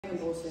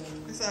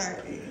It's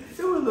alright.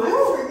 It was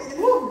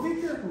low.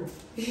 Be careful.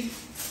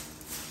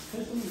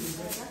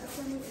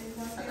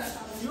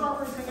 You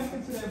already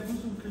connected to that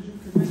Bluetooth because you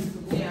connected to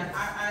both. Yeah, I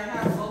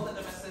have both of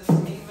them as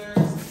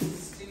Taylor's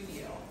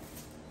studio.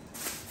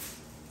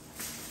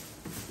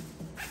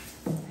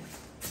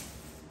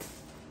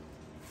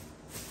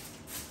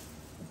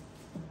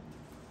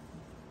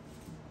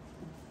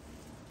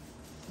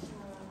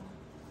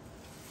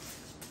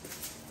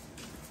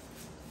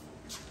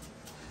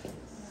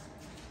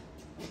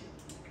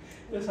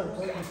 It's her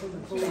plate.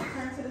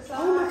 Turn to the side.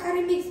 Oh my god,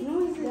 it makes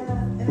noises. Yeah,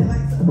 and it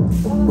lights up. I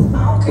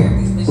don't care if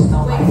these bitches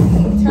don't like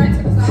me. Turn to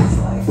the side.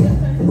 Just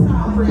turn to the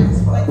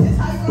side. Like this,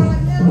 how you go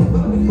like that?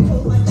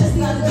 Like Just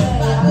the other day,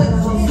 I heard a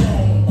whole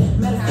say.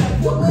 Matter of fact,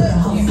 what could a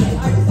hoe say?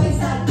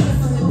 Bayside good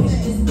from the bitch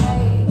just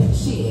paid.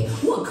 Shit,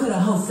 what could a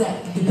hoe say?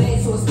 The bed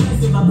so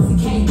expensive, my pussy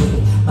can't get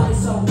it. Body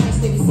so nice,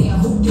 they be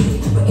saying who did it.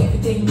 But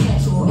everything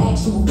natural,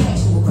 actual,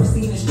 factual.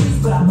 Chrissy in the streets,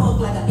 but I fuck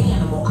like an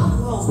animal. I'm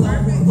close, know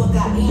who the fuck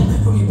I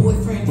am. From your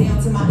boyfriend down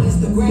to my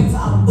Instagram, to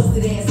all the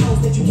busted ass hoes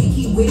that you can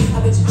keep with.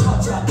 I bet your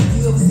jaw drop if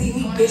you ever see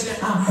me, bitch.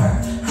 I'm her.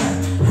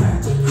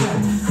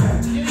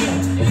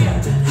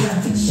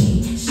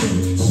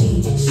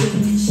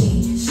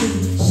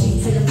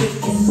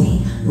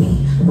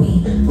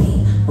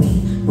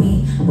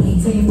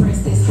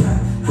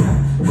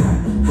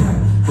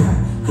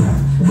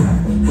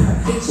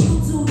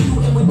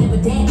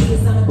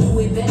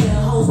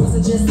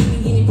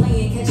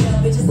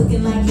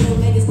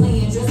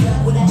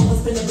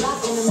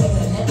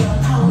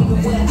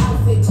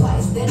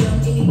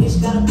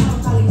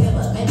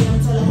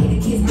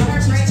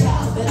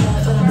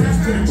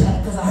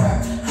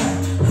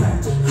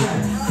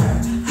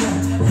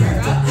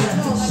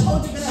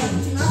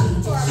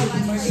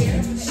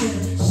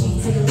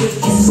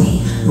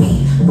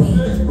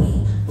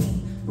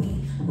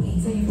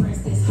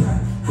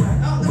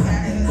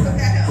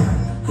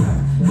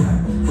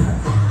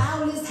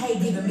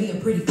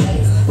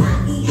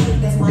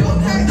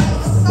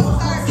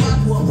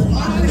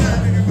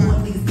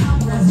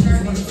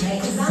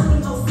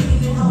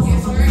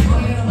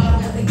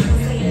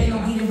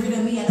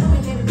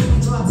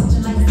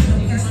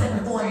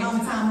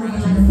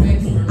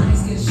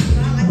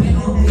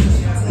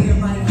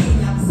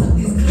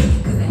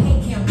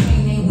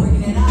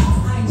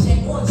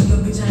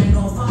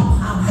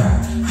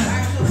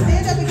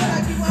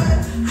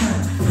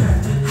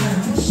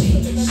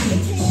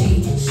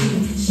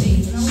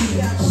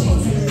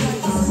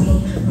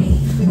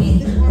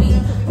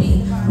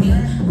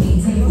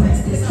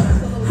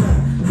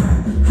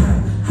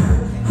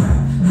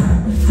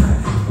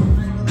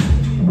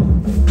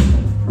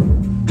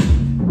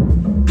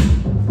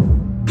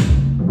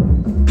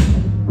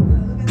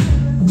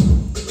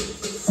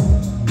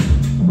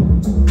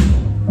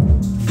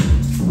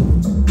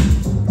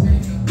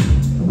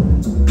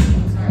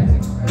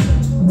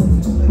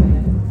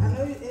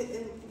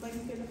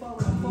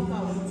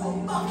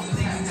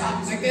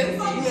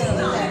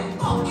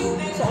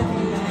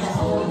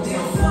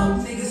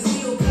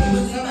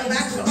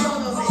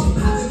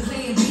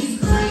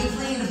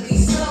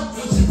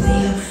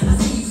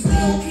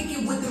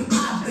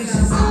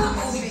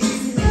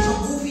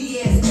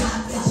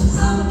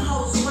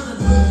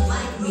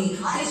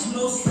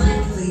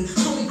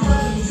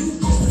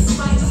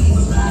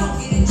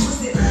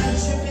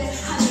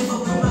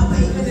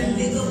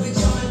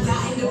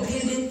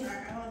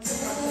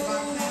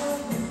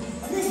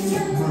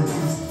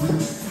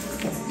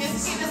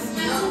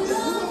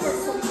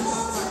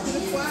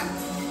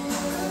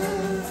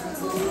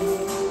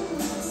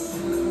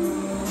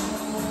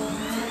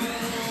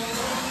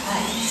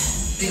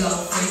 Big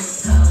old freak,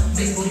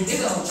 big booty,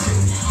 big old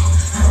treat.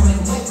 I don't make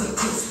a way for the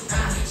cruise.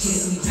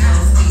 Kiss me,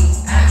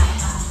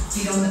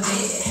 feet on the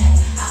bed.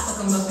 I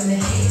fuck him up in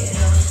the head.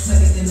 Look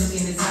at them, look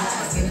in his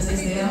eyes. Get a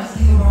lick down,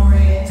 keep him on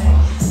red.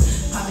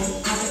 Pop it,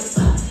 pop it,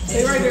 pop it.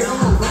 Stay right there, come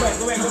on, go back.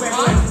 Go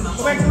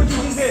back to what you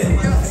just said.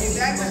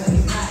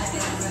 Exactly.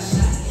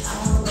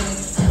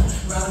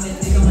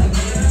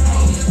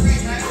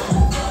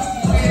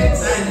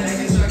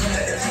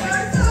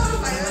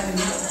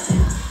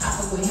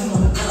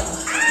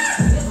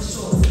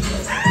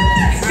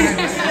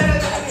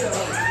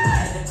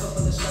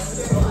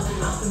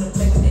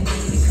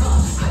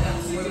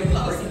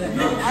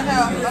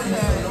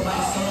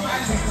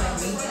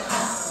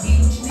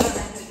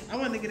 I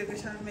wanted to get a good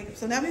shot of makeup.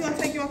 So now we're gonna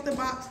take you off the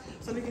box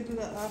so we can do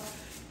the what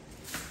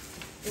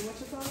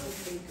you call it?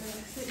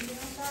 Sitting down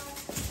top.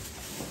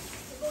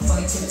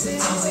 Boy, tip to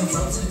toes and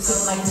bro to the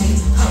toe like me.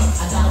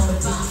 I got on the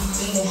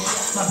beat,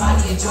 my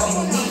body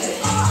enjoying me.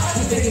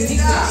 You making me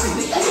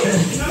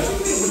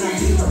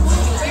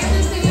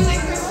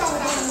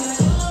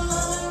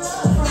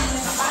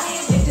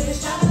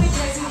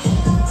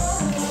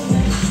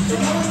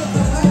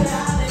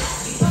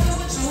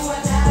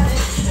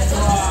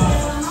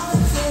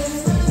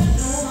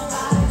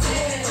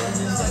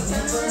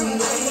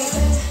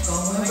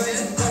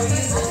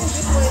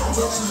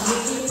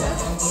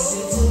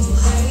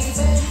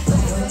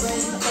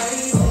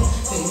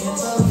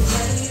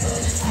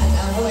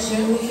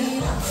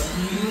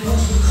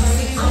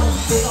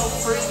big old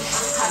freak.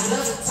 I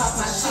love to talk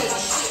my shit.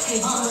 And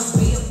you must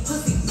be a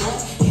pussy boy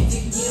if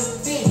you get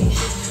offended.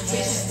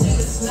 Bitches till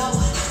the snow.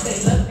 They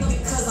love me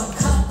because I'm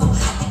cold.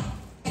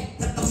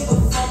 Don't give a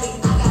fuck me,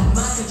 I got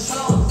mind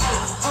control.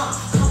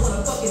 I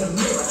wanna fuck in the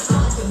mirror. I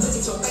like to look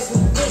at your face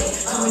with a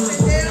minute. I'm in the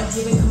room, I'm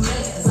giving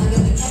commands. I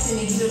am the captain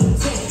and you the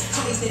lieutenant.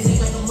 I need that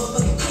dick like a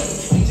motherfucking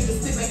penny. Need you to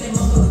spit back that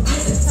motherfucking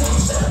listen. Tell him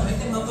shut up, make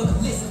that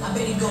motherfucker listen. I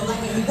bet he go like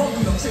me, he won't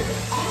do no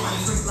tricking. Everybody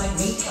freak like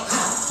me.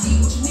 Need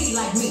what you need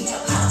like me.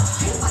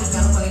 Everybody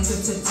got a funny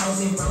tip to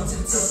toes and roll to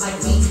the tip like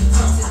me.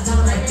 I got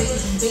him like big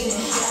and beating.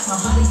 My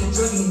body get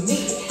drug and you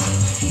need it.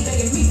 He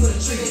begging me for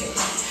the trigger.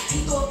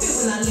 He throw a fit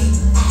when I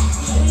leave.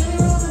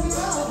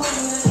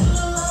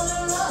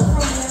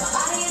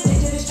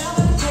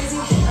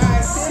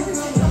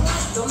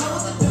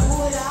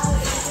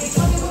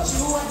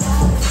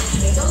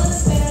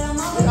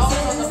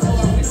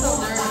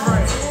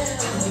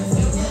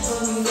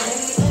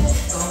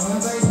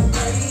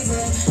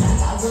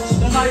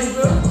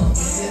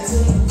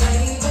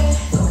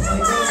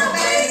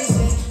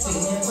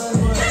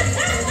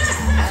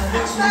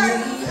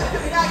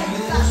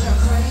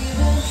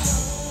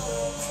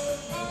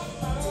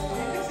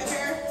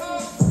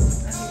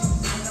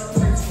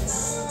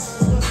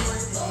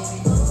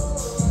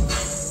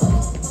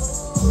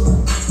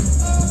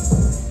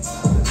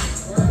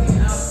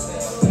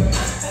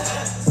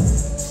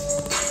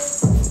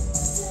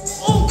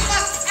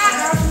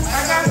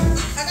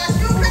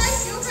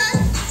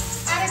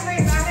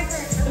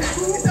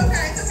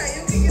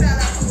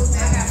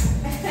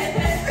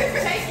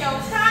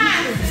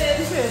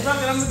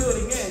 I'm gonna do it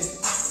again.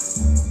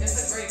 It's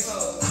a great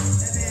pose.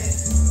 And then,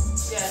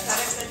 yeah, try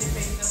to extend your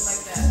face just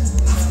like that.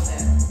 We know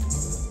that.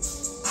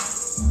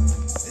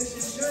 This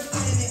is your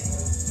planet.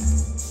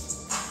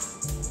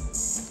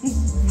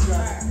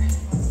 Right.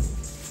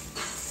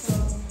 So,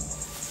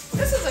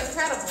 This is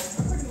incredible.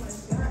 I pretty much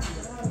got it.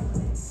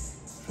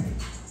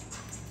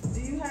 Do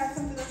you have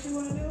something that you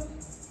want to do?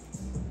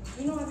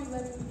 You know I be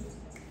letting you do.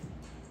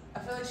 I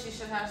feel like she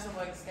should have some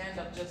like stand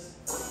up just.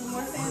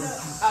 More stand up?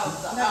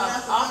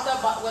 Off the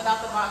without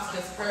the box,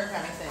 just her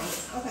kind of thing.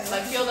 Okay.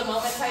 Like feel the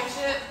moment type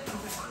shit.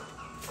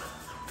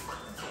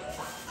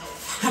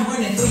 I'm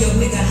running through your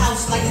nigga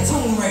house like a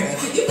Tomb Raider.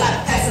 You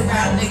gotta pass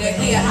around, nigga,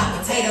 he a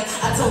hot potato.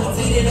 I told him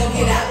eat it or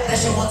get out,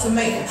 that's your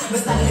ultimatum. But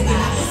stop licking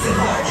my pussy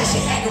hard, that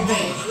shit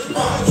aggravating.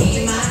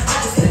 He in my I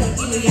just let him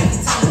eat me out the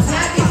time.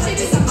 Now I can see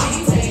this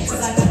amazing,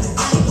 cause I got the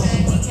right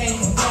thing. He can't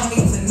compare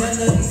me to none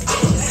of these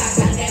bitches. I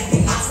got that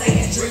Beyonce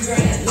and Dream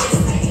Girl and Lizzie.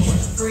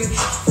 Freak,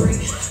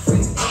 freak,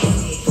 freak,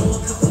 nasty. Throw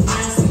a couple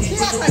rounds in it.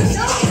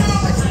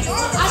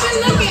 I've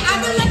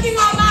been looking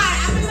online.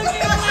 I've been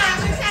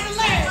trying to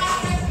learn.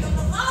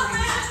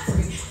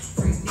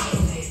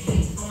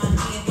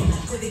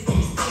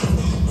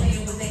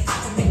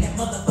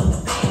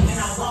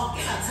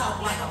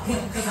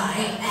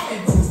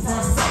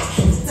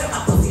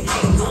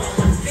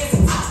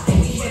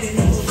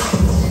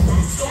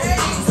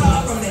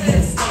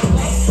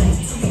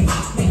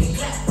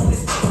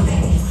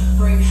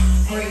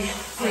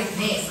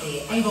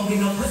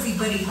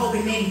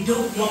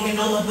 Walking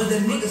all over the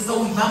niggas,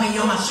 so he buy me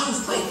on my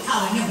shoes. Quick,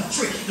 calling him a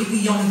trick if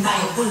he only buy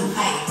your food.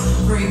 Hey,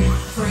 freak,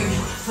 freak,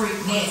 freak,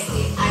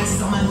 nasty.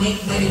 Ice on my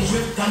neck, let it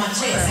drip down my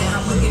chest. And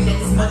I'm looking at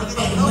this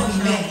motherfucking money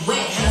man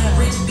wet.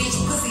 Rich bitch,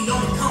 pussy on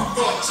the come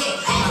for a check.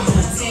 I'm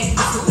gonna take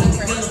this with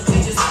the yellow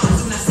pages. Do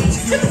not say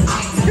this nigga.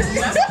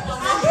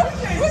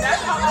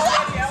 That's how I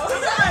like yo.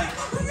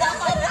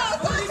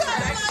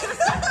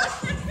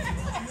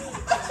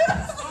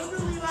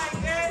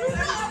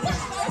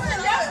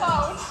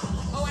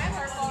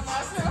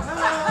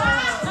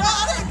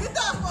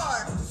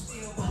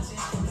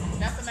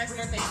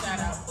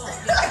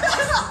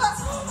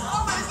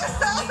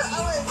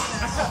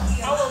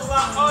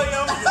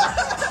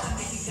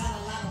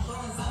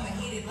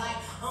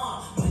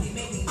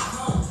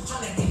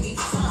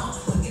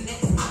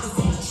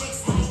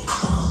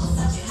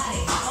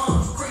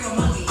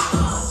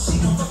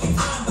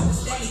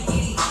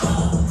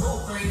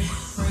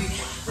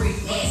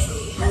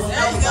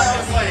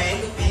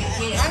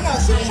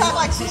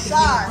 Like she's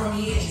shy.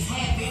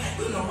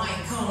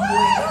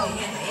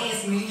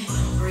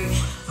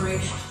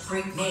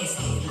 Freak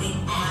nasty. Lick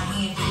on my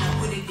hand, then I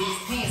put it in his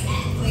pants.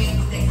 Playing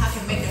with that cock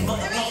and make that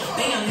motherfucker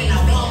bam. Then I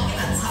walk and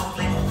I talk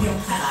like a pimp,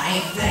 I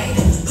ain't flat.